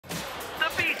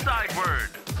inside word.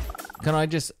 Can I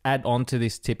just add on to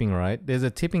this tipping, right? There's a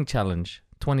tipping challenge,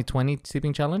 2020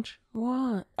 tipping challenge.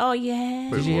 What? Oh, yeah.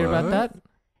 Did you hear about that?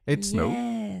 It's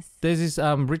yes. There's this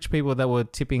rich people that were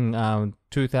tipping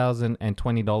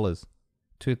 $2,020.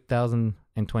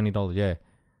 $2,020, yeah,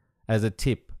 as a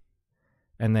tip,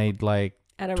 and they'd like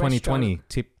At a 2020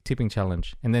 tipping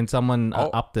challenge, and then someone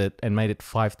upped it and made it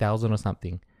 5,000 or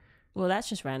something. Well, that's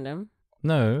just random.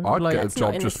 No, I'd like, get a That's not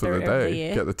job in the just for the spirit of the day,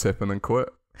 year. get the tip and then quit.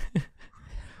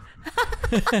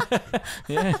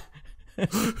 yeah.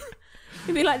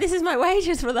 You'd be like, this is my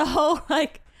wages for the whole,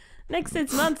 like, next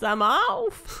 6 months, I'm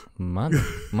off.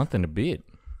 month and a bit.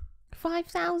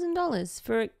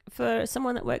 $5,000 for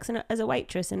someone that works as a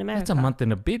waitress in America. That's a month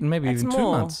and a bit, maybe That's even 2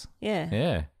 more. months. Yeah.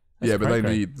 Yeah. Yeah, but great.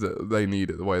 they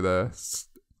need it the way the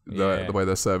way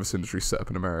their service industry set up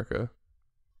in America.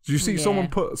 Did you see someone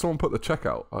put the check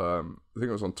out? I think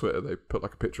it was on Twitter. They put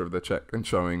like a picture of their check and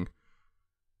showing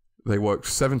they worked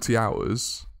 70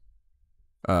 hours,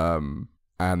 and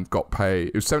got paid.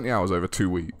 It was 70 hours over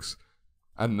 2 weeks,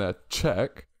 and their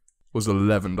check was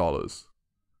 $11.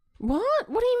 What?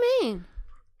 What do you mean?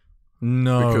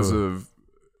 No. Because of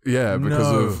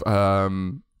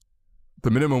the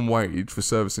minimum wage for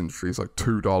service industry is like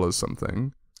 $2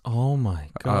 something. Oh my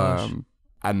gosh.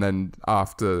 And then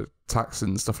after tax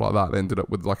and stuff like that, they ended up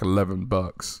with like $11.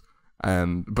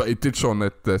 But it did show on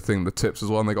their thing the tips as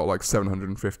well, and they got like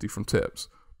 $750 from tips.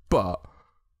 But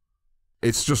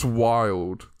it's just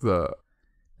wild that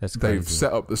they've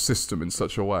set up the system in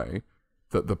such a way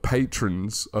that the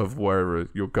patrons of wherever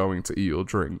you're going to eat or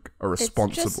drink are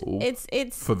responsible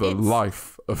for the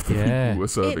life of the people who are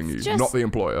serving you, not the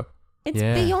employer. It's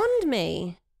beyond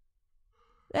me.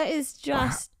 That is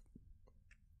just...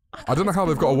 I don't know how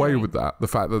they've got away with that. The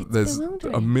fact that there's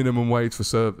a minimum wage for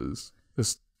servers.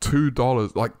 There's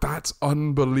 $2. Like, that's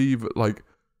unbelievable. Like,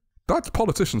 that's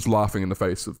politicians laughing in the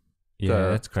face of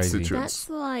their that's crazy. constituents.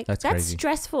 That's crazy.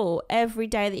 stressful every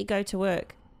day that you go to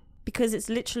work, because it's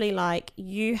literally like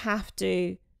you have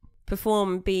to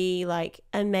perform, be like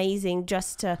amazing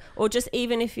or just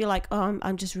even if you're like, oh,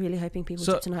 I'm just really hoping people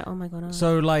tip tonight. Oh my God. Oh.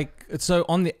 So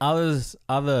on the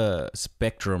other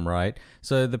spectrum, right?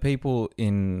 So the people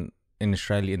in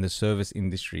Australia in the service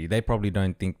industry, they probably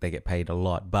don't think they get paid a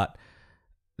lot, but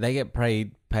they get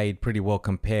paid pretty well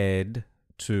compared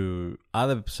to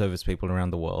other service people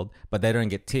around the world, but they don't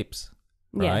get tips,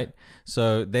 right? Yeah.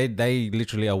 So they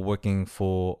literally are working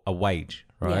for a wage,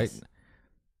 right? Yes.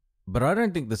 But I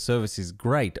don't think the service is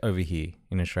great over here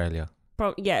in Australia.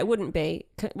 It wouldn't be.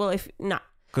 Well,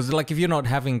 because like if you're not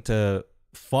having to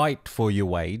fight for your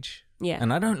wage,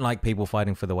 and I don't like people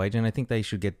fighting for the wage, and I think they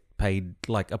should get paid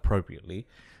like appropriately.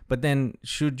 But then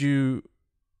should you,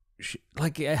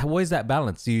 where's that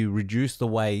balance? Do you reduce the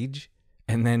wage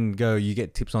and then you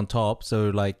get tips on top,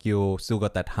 so like you're still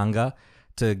got that hunger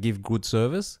to give good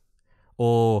service?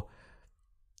 Or...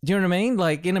 do you know what I mean?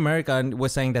 Like in America, we're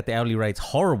saying that the hourly rate's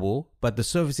horrible, but the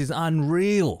service is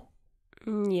unreal.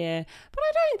 Yeah. But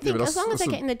I don't think as long as they're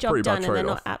getting the job done and they're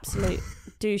not absolute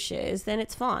douches, then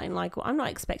it's fine. Like, I'm not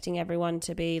expecting everyone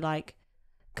to be like...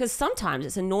 because sometimes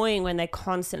it's annoying when they're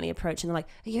constantly approaching. They're like,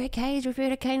 are you okay? Is your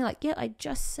food okay? And you're like, yeah, I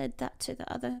just said that to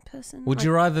the other person. Would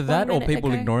you rather that or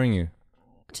people ignoring you?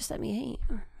 Just let me eat.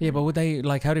 Yeah, but would they,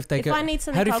 like, how if they go... if I need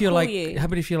something, I'll call you. How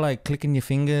about if you're, like, clicking your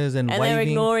fingers and waving... and they're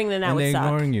ignoring, then that would suck. And they're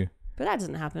ignoring you. But that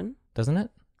doesn't happen. Doesn't it?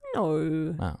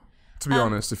 No. Oh. To be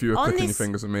honest, if you were clicking your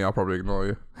fingers at me, I'll probably ignore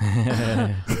you.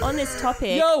 On this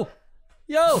topic... Yo!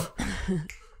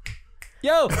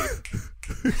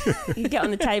 You get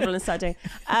on the table and start doing...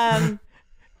 a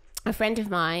friend of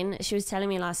mine, she was telling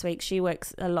me last week, she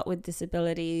works a lot with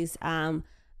disabilities.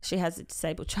 She has a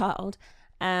disabled child.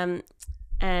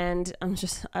 And I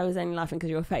was only laughing because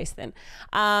of your face then.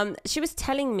 She was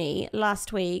telling me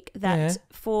last week that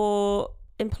for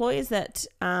employers that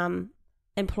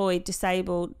employ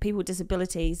disabled people with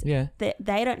disabilities, they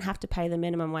don't have to pay the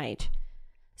minimum wage.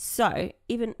 So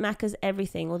even Macca's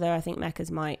everything, although I think Macca's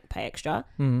might pay extra.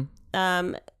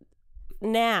 Mm-hmm.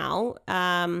 Now,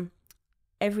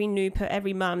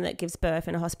 every mum that gives birth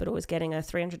in a hospital is getting a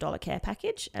 $300 care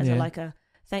package as a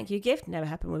thank you gift. Never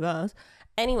happened with ours.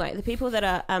 Anyway, the people that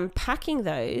are packing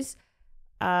those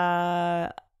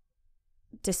are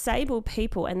disabled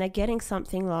people, and they're getting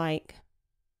something like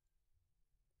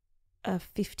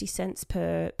 50 cents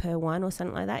per one or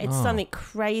something like that. It's something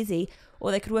crazy.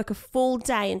 Or they could work a full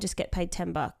day and just get paid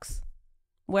 $10.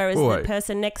 Whereas the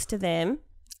person next to them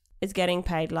is getting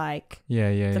paid like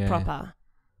the proper.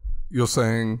 You're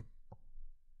saying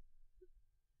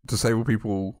disabled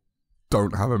people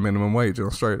don't have a minimum wage in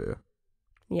Australia?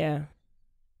 Yeah.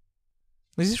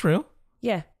 Is this real?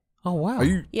 Yeah. Oh wow. Are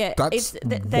you? Yeah, That's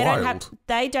wild.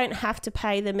 They don't have to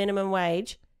pay the minimum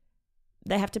wage.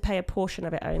 They have to pay a portion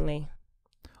of it only.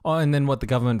 Oh, and then what? The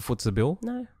government foots the bill?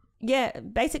 No. Yeah,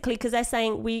 basically, because they're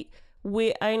saying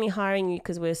we're only hiring you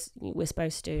because we're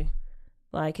supposed to,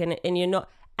 like, and you're not.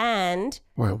 And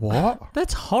wait, what?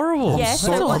 That's horrible. Yes,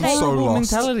 that's a horrible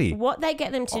lost. mentality. What they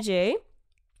get them to do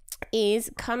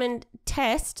is come and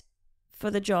test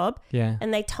for the job,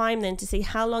 and they time them to see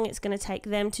how long it's going to take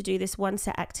them to do this one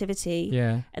set activity.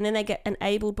 Yeah, and then they get an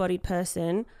able-bodied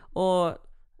person or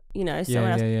someone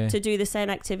else to do the same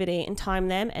activity and time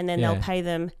them, and then they'll pay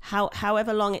them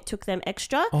however long it took them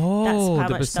extra. Oh, that's how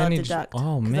much percentage. They'll deduct.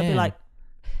 Oh man, they'll be like,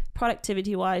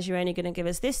 productivity-wise, you're only going to give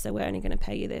us this, so we're only going to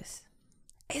pay you this.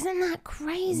 Isn't that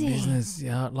crazy? Business,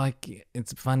 yeah. Like,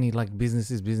 it's funny. Like, business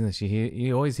is business.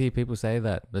 You always hear people say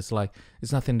that. It's like,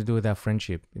 it's nothing to do with our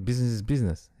friendship. Business is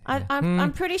business.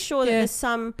 I'm pretty sure that there's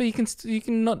some. But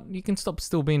you can stop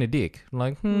still being a dick.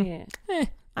 Like,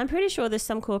 I'm pretty sure there's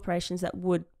some corporations that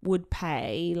would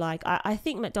pay. Like, I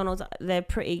think McDonald's, they're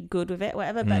pretty good with it,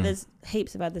 whatever. But there's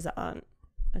heaps of others that aren't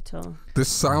at all. This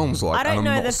sounds like. I don't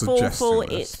know the full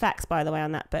facts, by the way,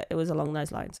 on that, but it was along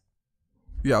those lines.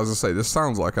 Yeah, as I say, this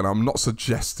sounds like, and I'm not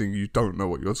suggesting you don't know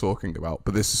what you're talking about,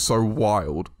 but this is so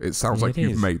wild. It sounds like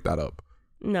you've made that up.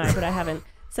 No, but I haven't.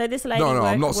 So this lady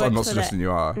I'm not for suggesting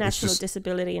you are. National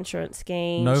Disability Insurance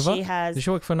Scheme. Nova? She has Does she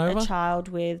work for Nova? A child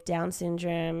with Down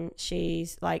syndrome.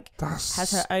 She's like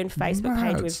has her own Facebook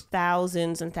mad. page with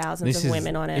thousands and thousands of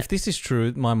women on it. If this is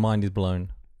true, my mind is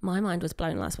blown. My mind was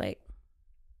blown last week.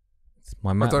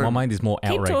 My mind is more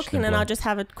outraged. Keep talking, than and blown. I'll just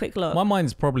have a quick look. My mind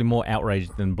is probably more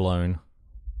outraged than blown.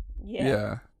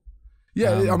 Yeah.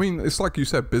 I mean, it's like you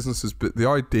said, business is the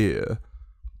idea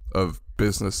of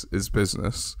business is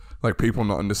business. Like, people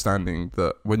not understanding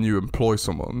that when you employ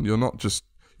someone, you're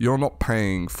not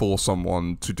paying for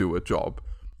someone to do a job.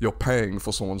 You're paying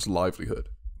for someone's livelihood.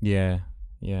 Yeah.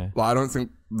 Like, I don't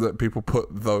think that people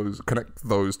connect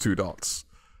those two dots.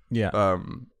 Yeah.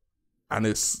 And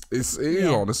it is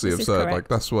honestly absurd. Like,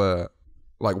 that's where,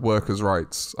 like, workers'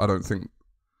 rights,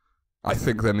 I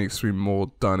think there needs to be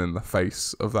more done in the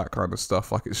face of that kind of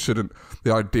stuff. Like, it shouldn't.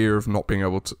 The idea of not being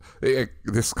able to.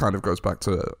 This kind of goes back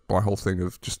to my whole thing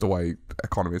of just the way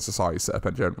economy and society is set up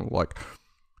in general. Like,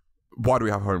 why do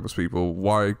we have homeless people?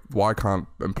 Why can't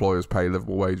employers pay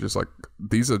livable wages? Like,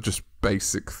 these are just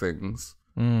basic things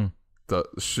that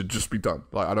should just be done.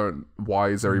 Like, why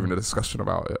is there even a discussion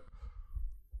about it?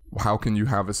 How can you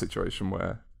have a situation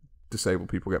where disabled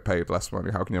people get paid less money?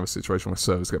 How can you have a situation where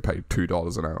servers get paid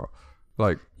 $2 an hour?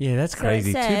 Like, yeah, that's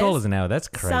crazy. $2 an hour. That's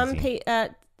crazy.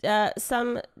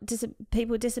 Some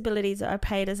people with disabilities are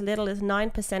paid as little as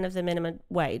 9% of the minimum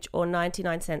wage, or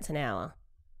 99 cents an hour.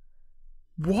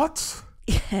 What?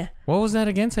 Yeah. What was that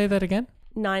again? Say that again.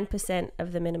 9%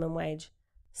 of the minimum wage.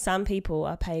 Some people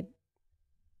are paid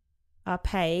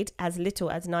as little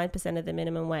as 9% of the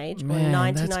minimum wage, or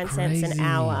 99 cents an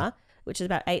hour, which is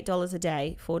about $8 a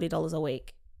day, $40 a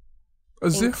week.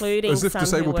 As if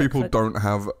disabled people don't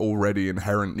have already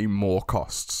inherently more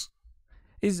costs.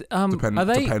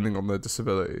 Depending on their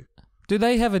disability. Do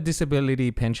they have a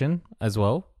disability pension as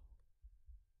well?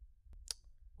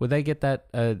 Would they get that?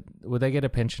 Would they get a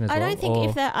pension as well? I don't think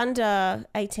if they're under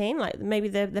 18, like maybe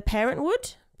the parent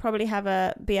would probably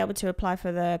be able to apply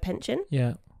for the pension.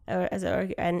 Yeah.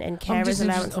 And carers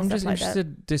allowance. I'm just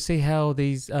interested to see how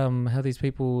these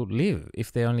people live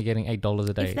if they're only getting $8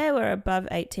 a day. If they were above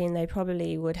 18, they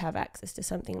probably would have access to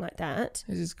something like that.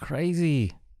 This is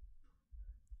crazy.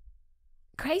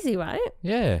 Crazy, right?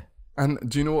 Yeah. And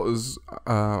do you know what was?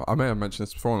 I may have mentioned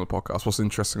this before on the podcast. What's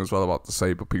interesting as well about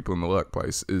disabled people in the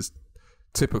workplace is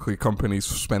typically companies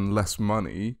spend less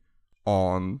money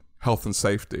on health and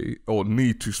safety, or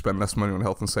need to spend less money on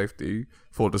health and safety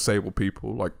for disabled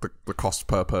people. Like, the cost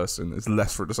per person is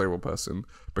less for a disabled person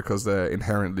because they're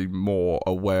inherently more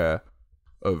aware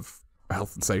of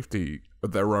health and safety,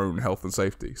 of their own health and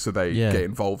safety, so they get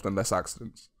involved in less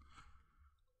accidents.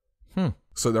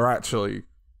 So they're actually,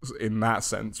 in that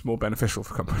sense, more beneficial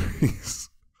for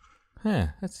companies. In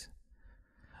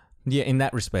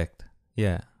that respect.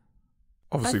 Yeah.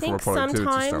 Obviously, from a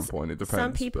productivity standpoint, it depends.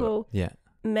 Some people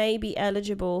may be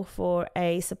eligible for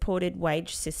a supported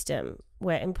wage system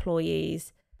where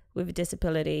employees with a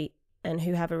disability and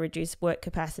who have a reduced work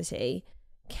capacity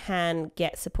can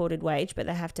get supported wage, but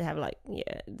they have to have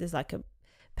there's like a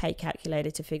pay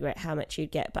calculator to figure out how much you'd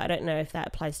get, but I don't know if that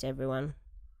applies to everyone.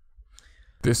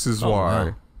 This is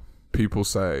why people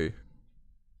say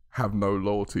have no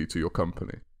loyalty to your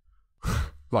company.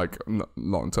 Like,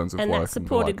 not in terms of work. And that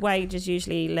supported wage is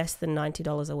usually less than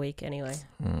 $90 a week anyway.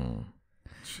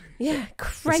 Yeah,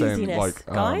 craziness,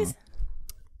 guys.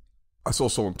 I saw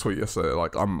someone tweet yesterday,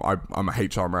 like, I'm a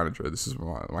HR manager. This is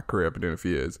my career. I've been doing it for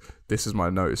years. This is my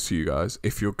notice to you guys.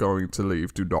 If you're going to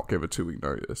leave, do not give a 2-week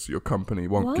notice. Your company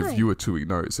won't give you a 2-week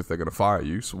notice if they're going to fire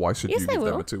you. So why should you give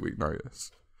them a 2-week notice?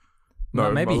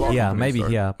 No, maybe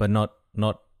here, but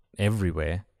not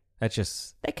everywhere. That's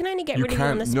just... They can only get rid of you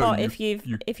on the spot if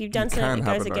you've done something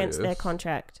that goes against their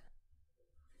contract.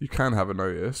 You can have a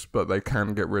notice, but they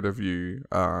can get rid of you.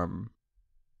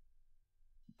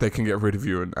 They can get rid of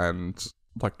you and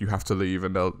like you have to leave,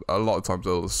 and a lot of times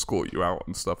they'll escort you out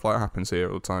and stuff. Like, that happens here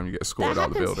all the time. You get escorted out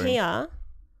of the building. That happens here,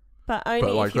 but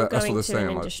only if you're going to an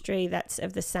industry that's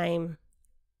of the same.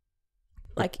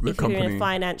 Like, if you're in a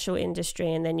financial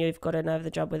industry and then you've got another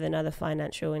job with another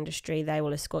financial industry, they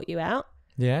will escort you out.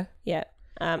 Yeah. Yeah.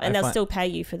 And they'll still pay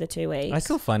you for the 2 weeks. I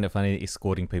still find it funny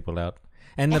escorting people out.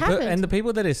 And the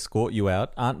people that escort you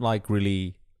out aren't like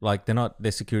really, like,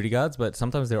 they're security guards, but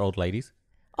sometimes they're old ladies.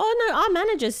 Oh no, our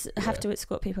managers have to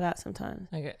escort people out sometimes.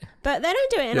 Okay. But they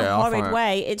don't do it in a horrid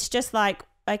way. It's just like,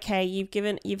 okay,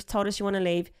 you've told us you want to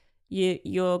leave.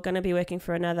 You're going to be working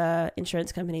for another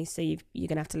insurance company, so you're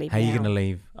going to have to leave. How are you going to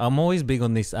leave? I'm always big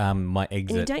on this, my exit.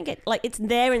 And you don't get, like, it's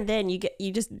there and then. You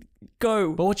just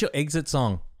go. But what's your exit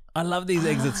song? I love these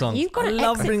exit songs. You've got an exit song. I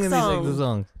love bringing these exit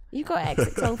songs. You've got an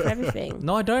exit song for everything.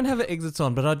 No, I don't have an exit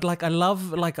song, but I'd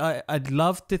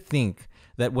love to think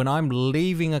that when I'm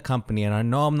leaving a company and I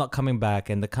know I'm not coming back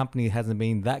and the company hasn't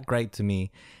been that great to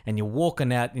me, and you're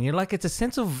walking out and you're like, it's a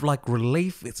sense of like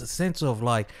relief. It's a sense of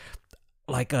like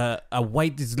a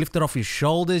weight is lifted off your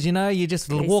shoulders, you know? You're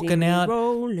just walking out.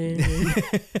 You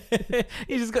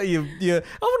just got your I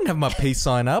wouldn't have my peace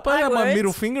sign up. I have my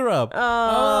middle finger up. Oh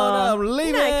no, I'm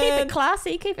leaving. No, keep it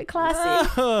classy. Keep it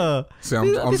classy. See,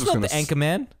 I'm just not the anchor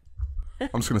man.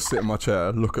 I'm just going to sit in my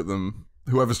chair, look at them,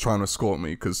 whoever's trying to escort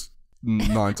me, because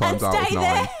 9 times out of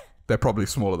 9, they're probably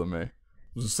smaller than me.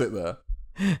 Just sit there.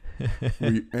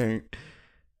 We ain't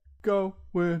going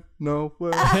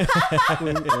nowhere. We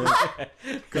ain't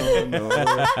going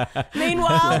nowhere.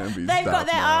 Meanwhile, they've got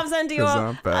their arms under your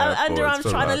underarms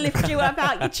trying to lift you up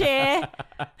out your chair.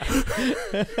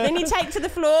 Then you take to the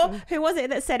floor. Who was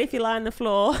it that said if you lie on the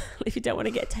floor, if you don't want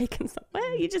to get taken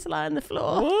somewhere, you just lie on the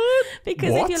floor? What?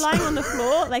 Because if you're lying on the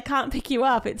floor, they can't pick you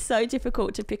up. It's so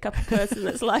difficult to pick up a person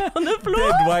that's lying on the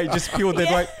floor. Dead weight, just pure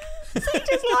dead weight. So you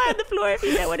just lie on the floor if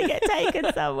you don't want to get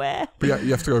taken somewhere. But yeah,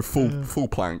 you have to go full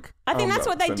plank. I think that's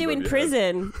what they do in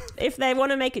prison. If they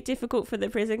want to make it difficult for the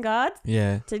prison guards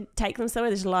to take them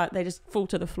somewhere, they just fall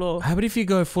to the floor. How about if you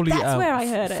go fully That's where I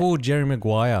heard full Jerry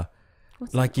Maguire?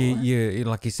 What's like you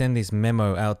send this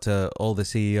memo out to all the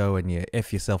CEO and you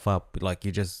F yourself up. Like,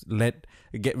 you just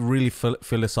get really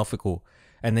philosophical,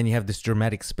 and then you have this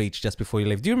dramatic speech just before you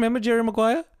leave. Do you remember Jerry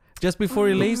Maguire? Just before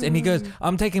he leaves, and he goes,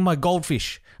 "I'm taking my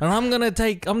goldfish, and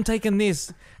I'm taking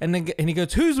this," and he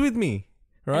goes, "Who's with me?"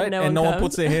 Right, and no one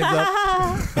puts their hands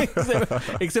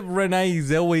up except Renee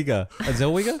Zellweger.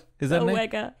 Zellweger, is that her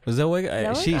name?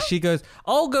 Zellweger. She goes,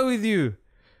 "I'll go with you,"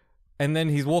 and then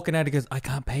he's walking out. He goes, "I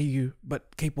can't pay you,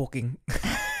 but keep walking.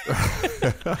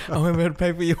 I'm going to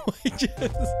pay for your wages."